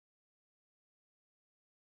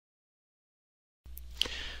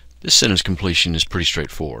This sentence completion is pretty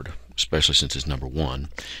straightforward, especially since it's number 1.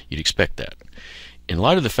 You'd expect that. In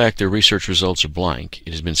light of the fact their research results are blank,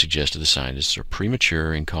 it has been suggested the scientists are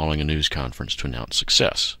premature in calling a news conference to announce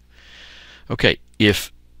success. Okay,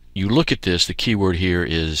 if you look at this, the key word here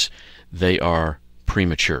is they are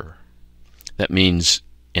premature. That means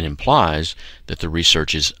and implies that the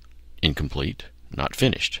research is incomplete, not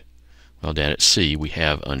finished. Well, down at C we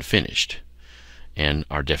have unfinished. And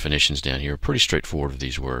our definitions down here are pretty straightforward with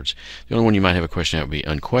these words. The only one you might have a question about would be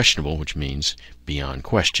unquestionable, which means beyond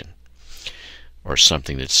question, or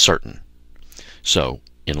something that's certain. So,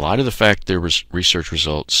 in light of the fact their research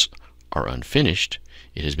results are unfinished,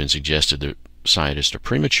 it has been suggested that scientists are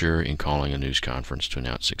premature in calling a news conference to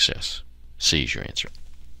announce success. C is your answer.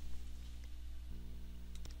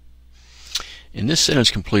 In this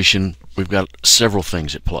sentence completion, we've got several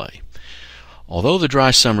things at play. Although the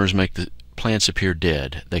dry summers make the plants appear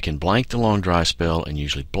dead, they can blank the long dry spell and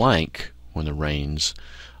usually blank when the rains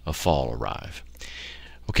of fall arrive.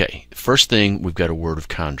 Okay, first thing, we've got a word of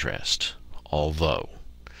contrast, although.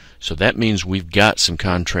 So that means we've got some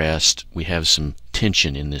contrast, we have some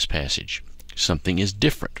tension in this passage. Something is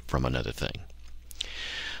different from another thing.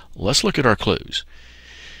 Let's look at our clues.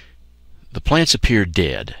 The plants appear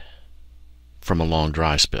dead from a long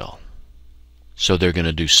dry spell, so they're going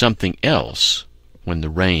to do something else when the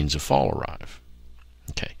rains of fall arrive.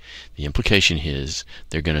 Okay, the implication is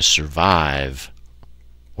they're going to survive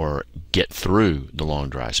or get through the long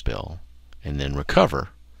dry spell and then recover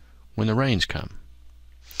when the rains come.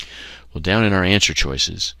 Well, down in our answer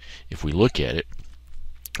choices, if we look at it,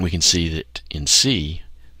 we can see that in C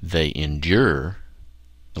they endure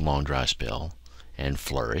the long dry spell and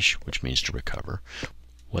flourish, which means to recover,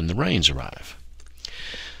 when the rains arrive.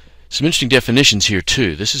 Some interesting definitions here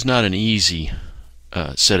too. This is not an easy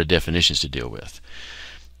set of definitions to deal with.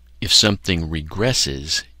 If something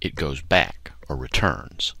regresses, it goes back or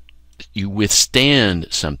returns. You withstand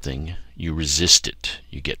something, you resist it,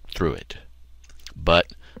 you get through it.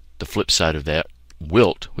 But the flip side of that,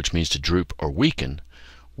 wilt, which means to droop or weaken,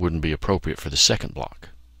 wouldn't be appropriate for the second block.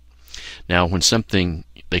 Now, when something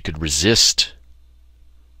they could resist,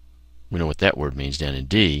 we know what that word means down in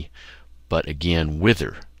D, but again,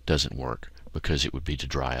 wither doesn't work because it would be to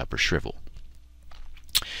dry up or shrivel.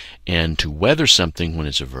 And to weather something when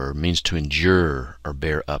it's a verb means to endure or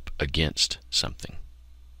bear up against something.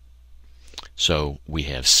 So we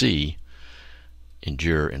have C,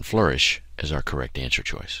 endure and flourish, as our correct answer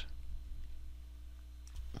choice.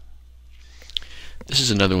 This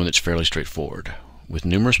is another one that's fairly straightforward. With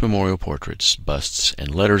numerous memorial portraits, busts,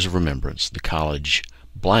 and letters of remembrance, the college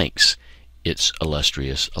blanks its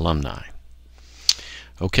illustrious alumni.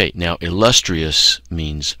 Okay, now illustrious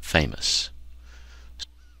means famous.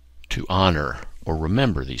 To honor or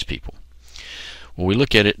remember these people. When we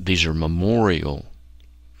look at it, these are memorial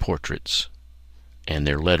portraits and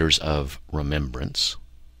they're letters of remembrance.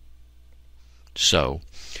 So,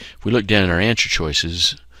 if we look down at our answer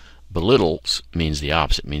choices, belittles means the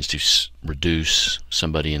opposite, means to reduce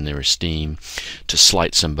somebody in their esteem, to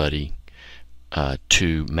slight somebody,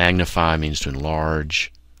 to magnify means to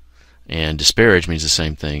enlarge, and disparage means the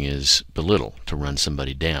same thing as belittle, to run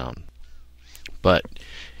somebody down. But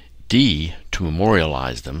D, to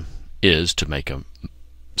memorialize them, is to make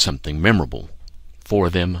something memorable for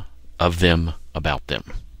them, of them, about them.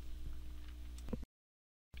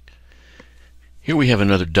 Here we have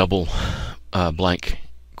another double blank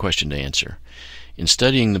question to answer. In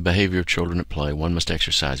studying the behavior of children at play, one must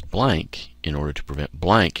exercise blank in order to prevent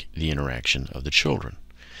blank the interaction of the children.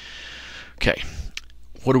 Okay,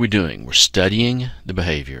 what are we doing? We're studying the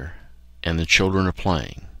behavior and the children are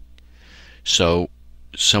playing. So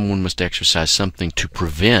someone must exercise something to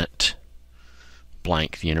prevent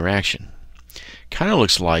blank the interaction. Kind of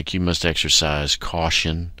looks like you must exercise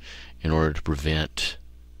caution in order to prevent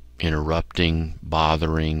interrupting,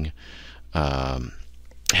 bothering,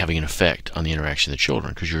 having an effect on the interaction of the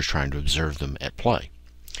children because you're trying to observe them at play.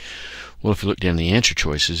 Well, if you look down the answer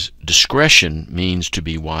choices, discretion means to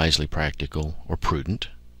be wisely practical or prudent.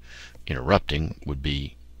 Interrupting would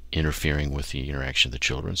be interfering with the interaction of the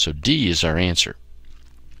children. So D is our answer.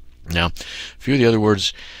 Now, a few of the other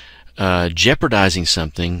words, jeopardizing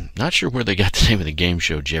something, not sure where they got the name of the game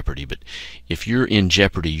show Jeopardy, but if you're in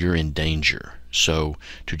jeopardy, you're in danger. So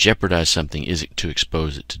to jeopardize something is to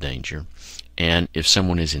expose it to danger. And if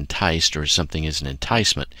someone is enticed or something is an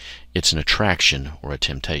enticement, it's an attraction or a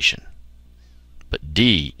temptation. But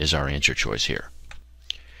D is our answer choice here.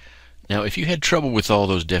 Now, if you had trouble with all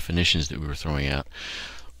those definitions that we were throwing out,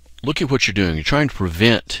 look at what you're doing. You're trying to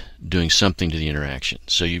prevent doing something to the interaction.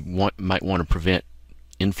 So you might want to prevent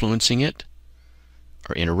influencing it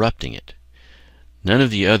or interrupting it. None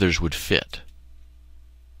of the others would fit.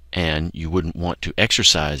 And you wouldn't want to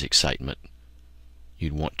exercise excitement.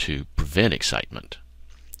 You'd want to prevent excitement.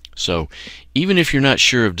 So even if you're not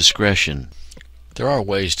sure of discretion, there are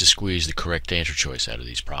ways to squeeze the correct answer choice out of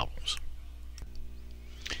these problems.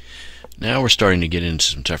 Now we're starting to get into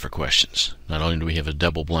some tougher questions. Not only do we have a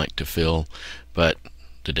double blank to fill, but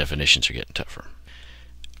the definitions are getting tougher.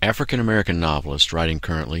 African American novelists writing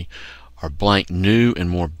currently are blank new and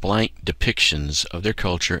more blank depictions of their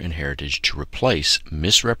culture and heritage to replace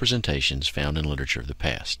misrepresentations found in literature of the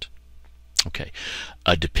past. Okay,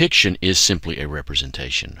 a depiction is simply a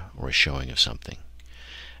representation or a showing of something.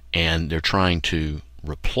 And they're trying to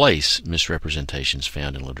replace misrepresentations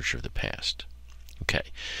found in literature of the past. Okay,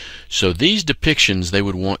 so these depictions they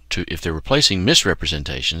would want to, if they're replacing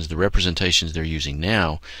misrepresentations, the representations they're using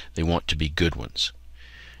now, they want to be good ones.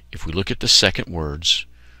 If we look at the second words,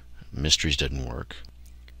 mysteries doesn't work.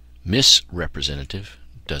 Misrepresentative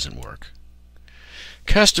doesn't work.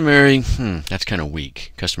 Customary, that's kind of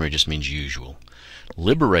weak. Customary just means usual.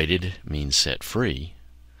 Liberated means set free.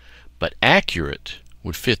 But accurate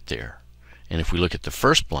would fit there. And if we look at the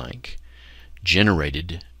first blank,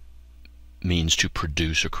 generated means to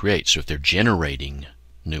produce or create. So if they're generating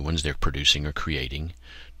new ones, they're producing or creating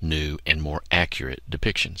new and more accurate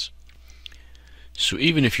depictions. So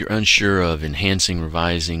even if you're unsure of enhancing,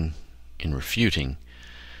 revising, and refuting,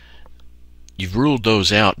 you've ruled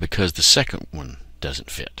those out because the second one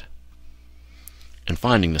doesn't fit. And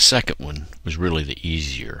finding the second one was really the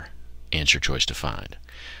easier answer choice to find.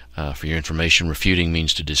 For your information, refuting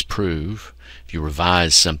means to disprove. If you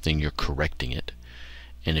revise something, you're correcting it.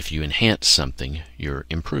 And if you enhance something, you're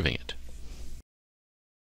improving it.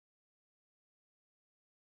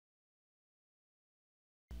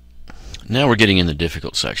 Now we're getting in the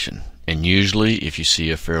difficult section. And usually, if you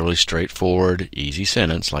see a fairly straightforward, easy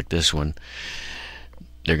sentence like this one,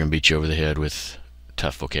 they're going to beat you over the head with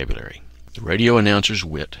tough vocabulary. The radio announcer's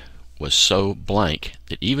wit was so blank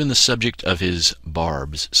that even the subject of his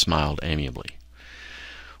barbs smiled amiably.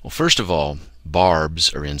 Well, first of all,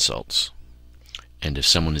 barbs are insults. And if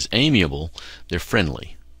someone is amiable, they're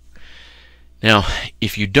friendly. Now,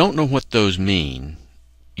 if you don't know what those mean,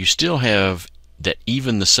 you still have that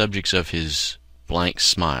even the subjects of his blank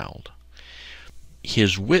smiled.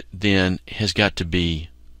 His wit then has got to be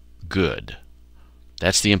good.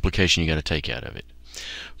 That's the implication you got to take out of it.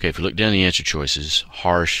 Okay, if we look down the answer choices,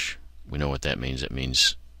 harsh, we know what that means. That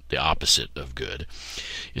means the opposite of good.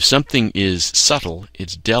 If something is subtle,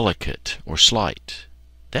 it's delicate or slight.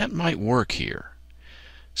 That might work here.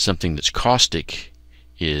 Something that's caustic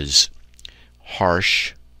is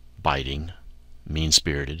harsh, biting,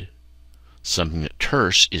 mean-spirited. Something that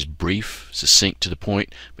terse is brief, succinct to the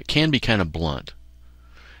point, but can be kind of blunt.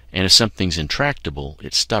 And if something's intractable,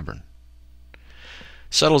 it's stubborn.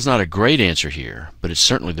 Subtle's not a great answer here, but it's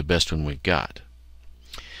certainly the best one we've got.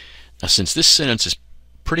 Now, since this sentence is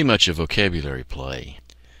pretty much a vocabulary play,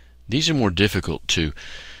 these are more difficult to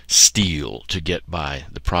steal to get by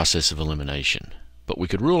the process of elimination. But we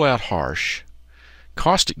could rule out harsh.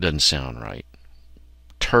 Caustic doesn't sound right.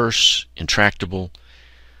 Terse, intractable.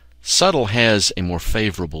 Subtle has a more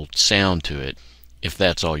favorable sound to it if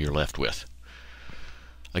that's all you're left with.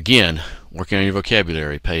 Again, working on your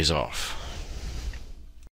vocabulary pays off.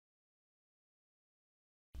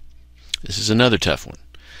 This is another tough one.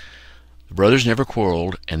 The brothers never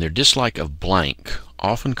quarreled, and their dislike of blank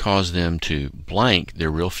often caused them to blank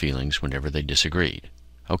their real feelings whenever they disagreed.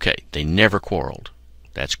 Okay, they never quarreled.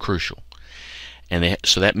 That's crucial. And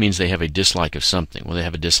so that means they have a dislike of something. Well, they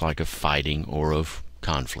have a dislike of fighting or of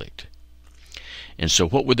conflict. And so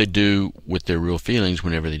what would they do with their real feelings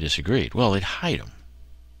whenever they disagreed? Well, they'd hide them.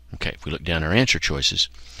 Okay, if we look down our answer choices,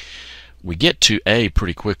 we get to A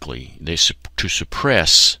pretty quickly. To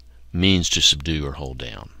suppress means to subdue or hold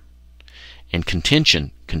down. And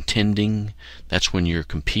contention, contending, that's when you're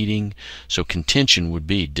competing. So contention would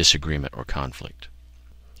be disagreement or conflict.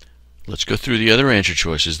 Let's go through the other answer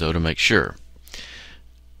choices, though, to make sure.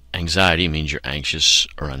 Anxiety means you're anxious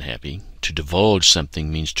or unhappy. To divulge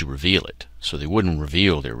something means to reveal it. So they wouldn't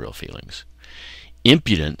reveal their real feelings.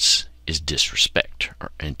 Impudence is disrespect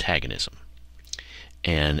or antagonism.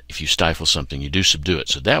 And if you stifle something, you do subdue it.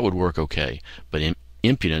 So that would work okay. But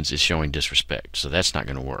impudence is showing disrespect. So that's not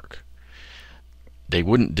going to work. They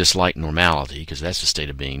wouldn't dislike normality because that's the state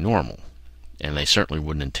of being normal. And they certainly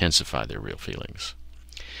wouldn't intensify their real feelings.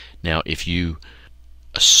 Now, if you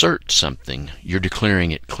assert something, you're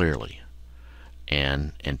declaring it clearly.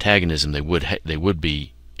 And antagonism, they would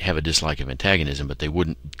have a dislike of antagonism, but they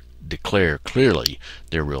wouldn't declare clearly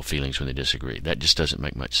their real feelings when they disagree. That just doesn't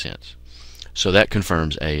make much sense. So that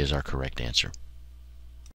confirms A is our correct answer.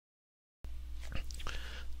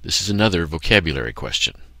 This is another vocabulary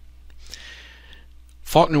question.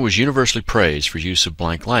 Faulkner was universally praised for use of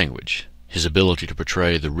blank language, his ability to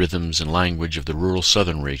portray the rhythms and language of the rural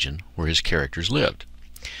southern region where his characters lived.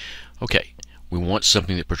 Okay, we want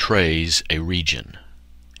something that portrays a region,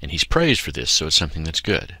 and he's praised for this, so it's something that's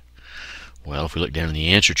good. Well, if we look down in the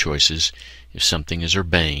answer choices, if something is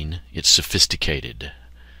urbane, it's sophisticated.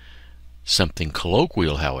 Something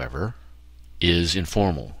colloquial, however, is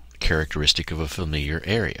informal, characteristic of a familiar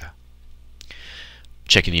area.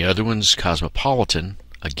 Checking the other ones, cosmopolitan,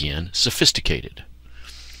 again, sophisticated.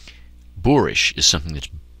 Boorish is something that's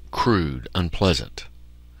crude, unpleasant.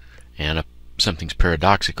 And something's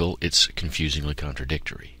paradoxical, it's confusingly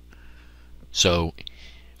contradictory. So,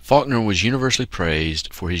 Faulkner was universally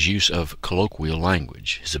praised for his use of colloquial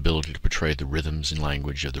language, his ability to portray the rhythms and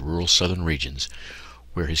language of the rural southern regions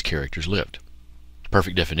where his characters lived.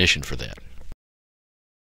 Perfect definition for that.